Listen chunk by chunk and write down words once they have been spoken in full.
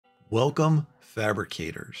Welcome,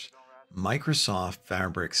 fabricators. Microsoft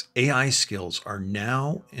Fabric's AI skills are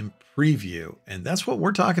now in preview, and that's what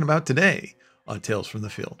we're talking about today on Tales from the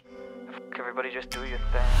Field. Everybody just do your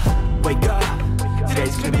thing. Wake up,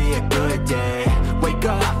 today's gonna be a good day. Wake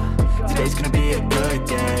up, today's gonna be a good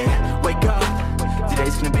day. Wake up,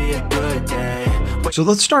 today's gonna be a good day. So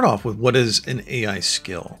let's start off with what is an AI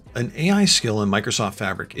skill. An AI skill in Microsoft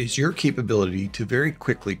Fabric is your capability to very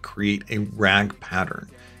quickly create a RAG pattern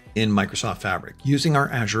in Microsoft Fabric using our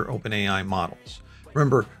Azure OpenAI models.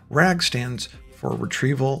 Remember, RAG stands for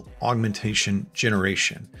Retrieval Augmentation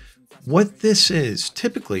Generation. What this is,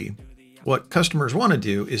 typically, what customers want to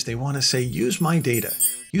do is they want to say, use my data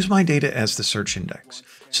as the search index.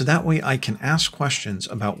 So that way I can ask questions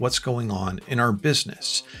about what's going on in our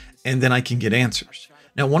business, and then I can get answers.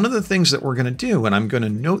 Now, one of the things that we're going to do, and I'm going to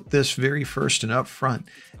note this very first and up front,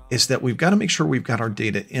 is that we've got to make sure we've got our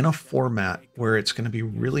data in a format where it's going to be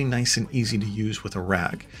really nice and easy to use with a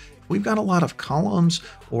RAG. If we've got a lot of columns,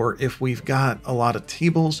 or if we've got a lot of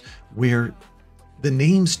tables where the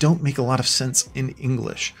names don't make a lot of sense in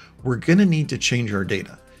English, we're going to need to change our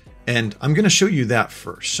data. And I'm going to show you that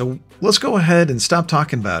first. So let's go ahead and stop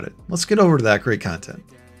talking about it. Let's get over to that great content.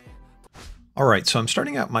 All right, so I'm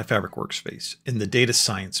starting out my Fabric workspace in the data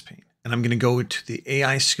science pane, and I'm going to go to the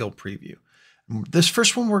AI skill preview. This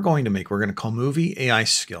first one we're going to call movie AI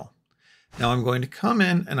skill. Now I'm going to come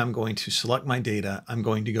in and I'm going to select my data. I'm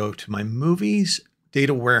going to go to my movies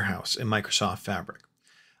data warehouse in Microsoft Fabric.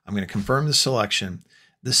 I'm going to confirm the selection.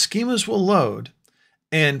 The schemas will load.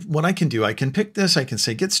 And what I can do, I can pick this, I can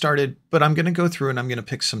say get started, but I'm going to go through and I'm going to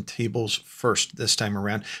pick some tables first this time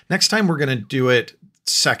around. Next time we're going to do it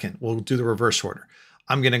second. We'll do the reverse order.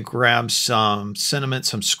 I'm going to grab some sentiment,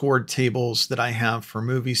 some scored tables that I have for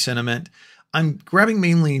movie sentiment. I'm grabbing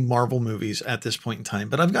mainly Marvel movies at this point in time,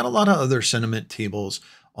 but I've got a lot of other sentiment tables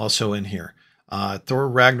also in here. Thor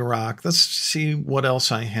Ragnarok. Let's see what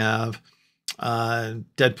else I have.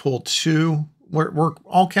 Deadpool 2. We're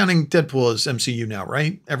all counting Deadpool as MCU now,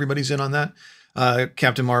 right? Everybody's in on that.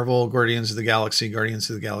 Captain Marvel, Guardians of the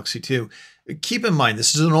Galaxy 2. Keep in mind,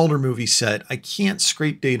 this is an older movie set. I can't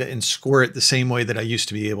scrape data and score it the same way that I used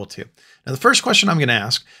to be able to. Now, the first question I'm going to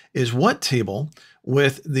ask is what table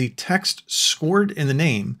with the text scored in the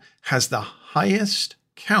name has the highest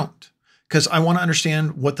count? Because I want to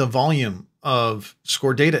understand what the volume of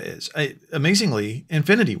scored data is. Amazingly,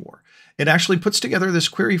 Infinity War. It actually puts together this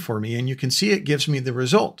query for me, and you can see it gives me the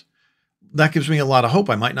result. That gives me a lot of hope.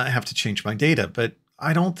 I might not have to change my data, but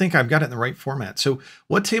I don't think I've got it in the right format. So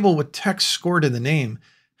what table with text scored in the name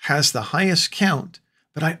has the highest count,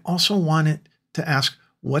 but I also want it to ask,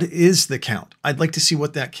 what is the count? I'd like to see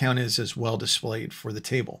what that count is as well displayed for the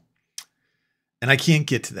table. And I can't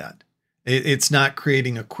get to that. It's not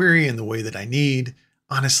creating a query in the way that I need.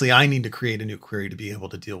 Honestly, I need to create a new query to be able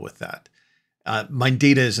to deal with that. My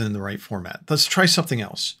data isn't in the right format. Let's try something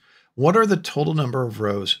else. What are the total number of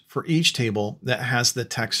rows for each table that has the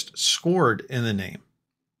text scored in the name?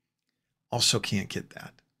 Also can't get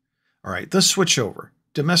that. All right, let's switch over.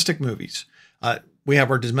 Domestic movies. We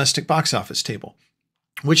have our domestic box office table.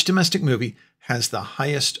 Which domestic movie has the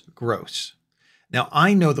highest gross? Now,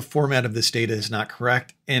 I know the format of this data is not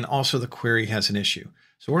correct, and also the query has an issue.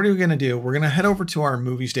 So what are we going to do? We're going to head over to our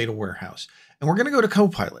movies data warehouse, and we're going to go to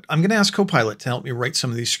Copilot. I'm going to ask Copilot to help me write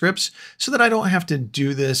some of these scripts so that I don't have to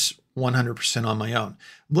do this 100% on my own.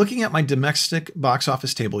 Looking at my domestic box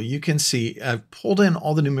office table, you can see I've pulled in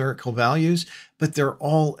all the numerical values, but they're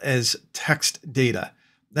all as text data.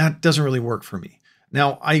 That doesn't really work for me.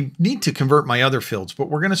 Now, I need to convert my other fields, but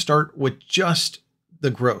we're going to start with just the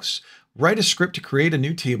gross. Write a script to create a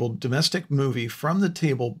new table, domestic movie, from the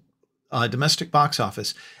table domestic box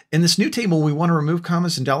office. In this new table, we want to remove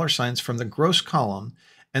commas and dollar signs from the gross column,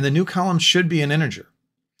 and the new column should be an integer.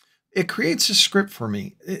 It creates a script for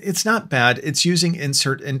me. It's not bad. It's using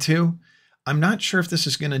insert into. I'm not sure if this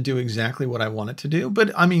is going to do exactly what I want it to do, but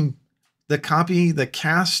I mean, the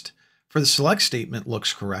cast for the select statement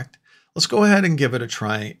looks correct. Let's go ahead and give it a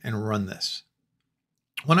try and run this.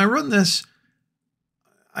 When I run this,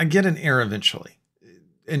 I get an error eventually.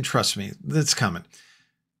 And trust me, that's coming.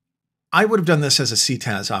 I would have done this as a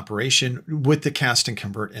CTAS operation with the cast and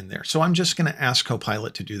convert in there. So I'm just going to ask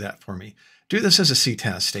Copilot to do that for me. Do this as a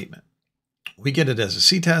CTAS statement. We get it as a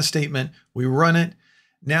CTAS statement. We run it.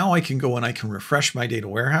 Now I can go and I can refresh my data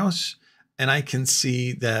warehouse, and I can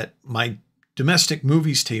see that my domestic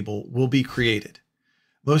movies table will be created.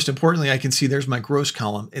 Most importantly, I can see there's my gross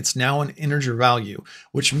column. It's now an integer value,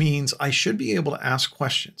 which means I should be able to ask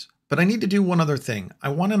questions. But I need to do one other thing. I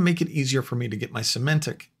want to make it easier for me to get my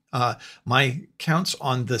semantic, my counts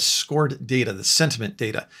on the scored data, the sentiment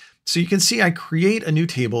data. So you can see I create a new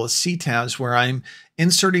table, a C tabs, where I'm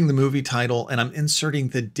inserting the movie title and I'm inserting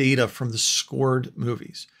the data from the scored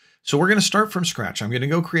movies. So we're going to start from scratch. I'm going to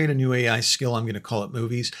go create a new AI skill. I'm going to call it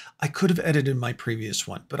movies. I could have edited my previous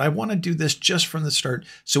one, but I want to do this just from the start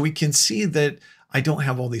so we can see that I don't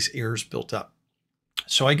have all these errors built up.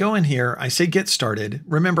 So I go in here, I say get started.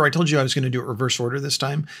 Remember, I told you I was going to do it reverse order this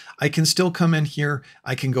time. I can still come in here.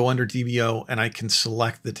 I can go under DBO and I can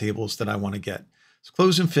select the tables that I want to get. Let's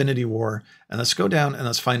close Infinity War and let's go down and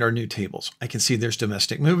let's find our new tables. I can see there's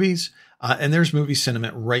domestic movies and there's movie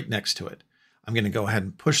sentiment right next to it. I'm going to go ahead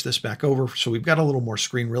and push this back over. So we've got a little more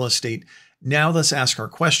screen real estate. Now let's ask our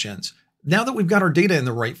questions. Now that we've got our data in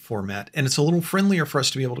the right format and it's a little friendlier for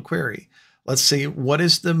us to be able to query, let's see, what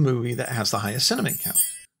is the movie that has the highest sentiment count?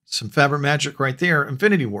 Some fabric magic right there,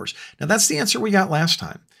 Infinity Wars. Now that's the answer we got last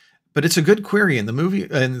time, but it's a good query and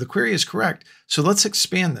the query is correct. So let's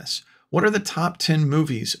expand this. What are the top 10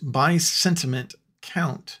 movies by sentiment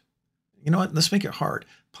count? You know what? Let's make it hard.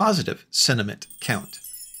 Positive sentiment count.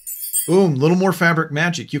 Boom, a little more fabric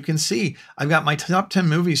magic. You can see I've got my top 10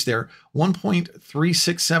 movies there.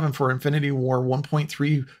 1.367 for Infinity War,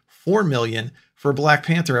 1.34 million for Black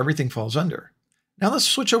Panther. Everything falls under. Now let's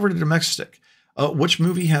switch over to domestic. Which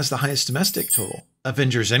movie has the highest domestic total?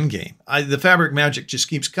 Avengers Endgame. The fabric magic just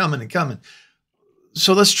keeps coming and coming.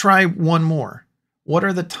 So let's try one more. What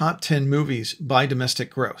are the top 10 movies by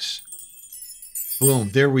domestic gross?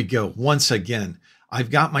 Boom, there we go. Once again,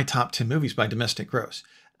 I've got my top 10 movies by domestic gross.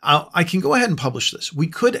 I can go ahead and publish this. We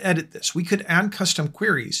could edit this. We could add custom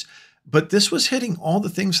queries, but this was hitting all the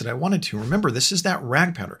things that I wanted to. Remember, this is that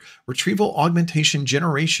RAG pattern, retrieval augmentation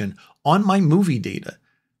generation on my movie data.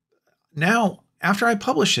 Now, after I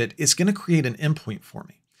publish it, it's going to create an endpoint for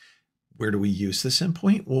me. Where do we use this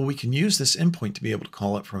endpoint? Well, we can use this endpoint to be able to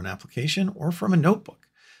call it from an application or from a notebook.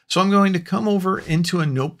 So I'm going to come over into a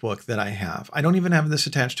notebook that I have. I don't even have this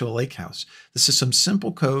attached to a lakehouse. This is some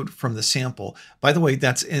simple code from the sample. By the way,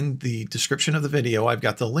 that's in the description of the video. I've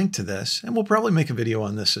got the link to this, and we'll probably make a video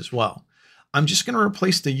on this as well. I'm just going to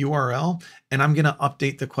replace the URL, and I'm going to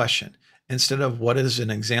update the question. Instead of what is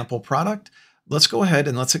an example product, let's go ahead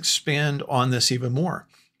and let's expand on this even more.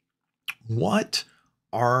 What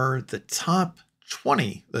are the top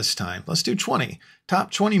 20 this time? Let's do 20.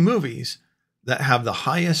 Top 20 movies that have the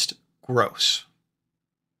highest gross.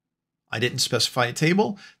 I didn't specify a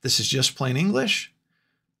table. This is just plain English.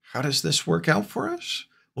 How does this work out for us?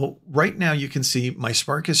 Well, right now you can see my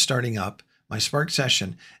Spark is starting up, my Spark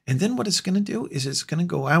session. And then what it's going to do is it's going to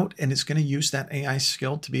go out and it's going to use that AI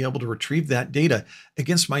skill to be able to retrieve that data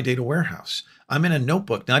against my data warehouse. I'm in a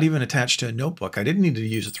notebook, not even attached to a notebook. I didn't need to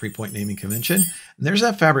use a 3-point naming convention. And there's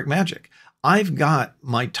that fabric magic. I've got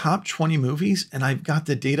my top 20 movies and I've got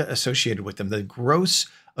the data associated with them, the gross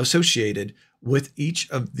associated with each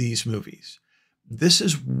of these movies. This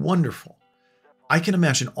is wonderful. I can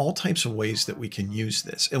imagine all types of ways that we can use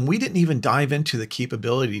this. And we didn't even dive into the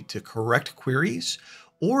capability to correct queries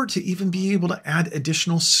or to even be able to add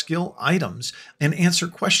additional skill items and answer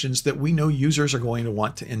questions that we know users are going to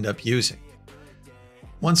want to end up using.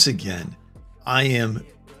 Once again, I am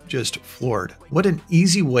just floored. What an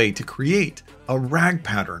easy way to create a RAG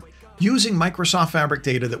pattern using Microsoft Fabric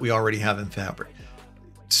data that we already have in Fabric.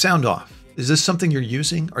 Sound off. Is this something you're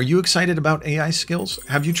using? Are you excited about AI skills?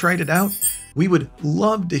 Have you tried it out? We would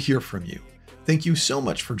love to hear from you. Thank you so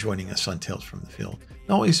much for joining us on Tales from the Field. And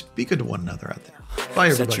always be good to one another out there. Bye,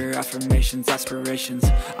 everybody. Set your affirmations, aspirations.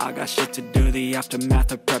 I got shit to do, the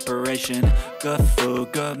aftermath of preparation. Good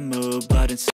food, good mood, blood and